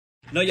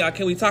No, y'all,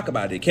 can we talk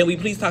about it? Can we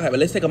please talk about it?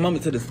 Let's take a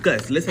moment to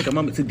discuss. Let's take a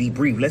moment to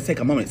debrief. Let's take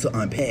a moment to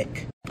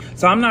unpack.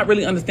 So I'm not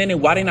really understanding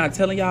why they not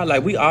telling y'all.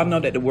 Like, we all know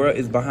that the world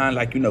is behind,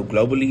 like, you know,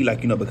 globally,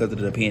 like, you know, because of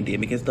the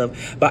pandemic and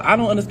stuff. But I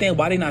don't understand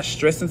why they not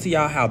stressing to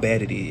y'all how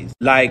bad it is.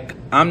 Like,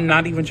 I'm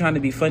not even trying to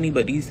be funny,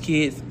 but these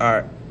kids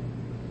are...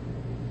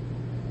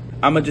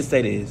 I'm going to just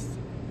say this.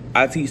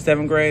 I teach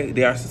 7th grade.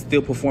 They are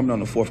still performing on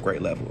the 4th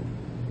grade level.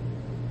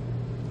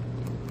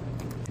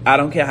 I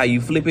don't care how you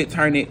flip it,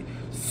 turn it,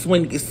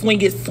 swing it,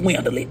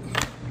 swindle it.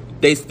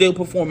 They still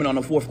performing on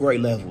the 4th grade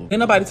level. Ain't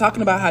nobody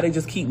talking about how they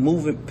just keep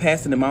moving,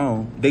 passing them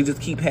on. They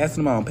just keep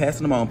passing them on,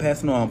 passing them on,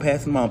 passing them on,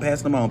 passing them on,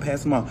 passing them on,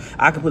 passing them on.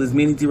 I can put as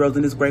many zeros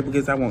in this grade book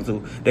as I want to.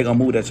 They're going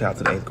to move that child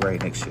to the 8th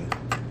grade next year.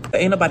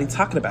 Ain't nobody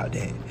talking about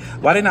that.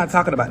 Why they not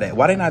talking about that?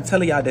 Why they not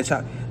telling y'all that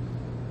y'all...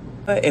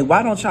 And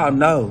why don't y'all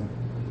know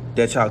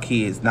that y'all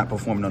kids not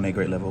performing on their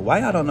grade level? Why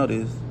y'all don't know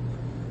this?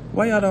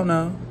 Why y'all don't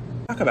know?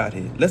 Talk about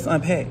it. Let's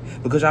unpack.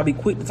 Because y'all be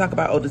quick to talk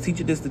about, oh, the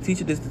teacher this, the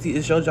teacher this, the teacher.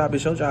 It's your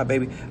job,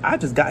 baby. I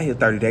just got here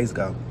 30 days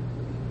ago.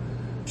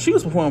 She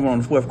was performing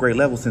on the 4th grade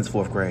level since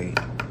 4th grade.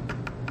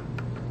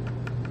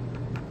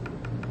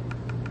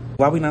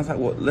 Why we not talk?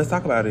 Well, let's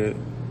talk about it.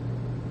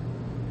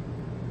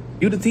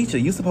 You the teacher.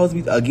 You supposed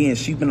to be, again,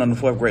 she been on the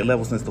 4th grade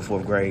level since the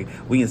 4th grade.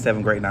 We in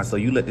 7th grade now. So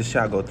you let this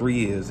child go 3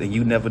 years and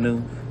you never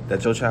knew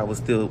that your child was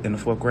still in the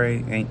 4th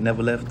grade, ain't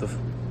never left the...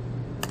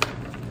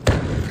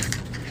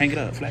 Hang it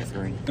up, flat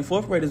screen. And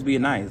 4th graders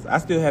being nice. I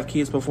still have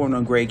kids performing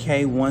on grade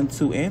K, 1,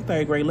 2, and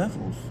 3rd grade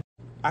levels.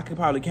 I could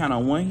probably count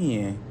on one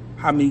hand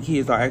how many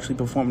kids are actually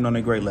performing on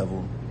their grade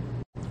level.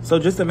 So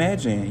just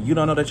imagine, you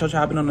don't know that your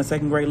child been on the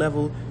 2nd grade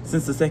level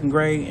since the 2nd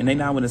grade, and they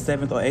now in the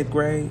 7th or 8th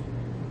grade?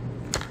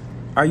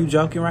 Are you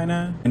joking right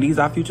now? And these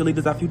are future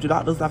leaders, our future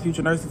doctors, our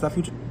future nurses, our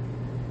future...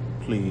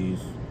 Please.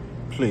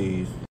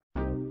 Please.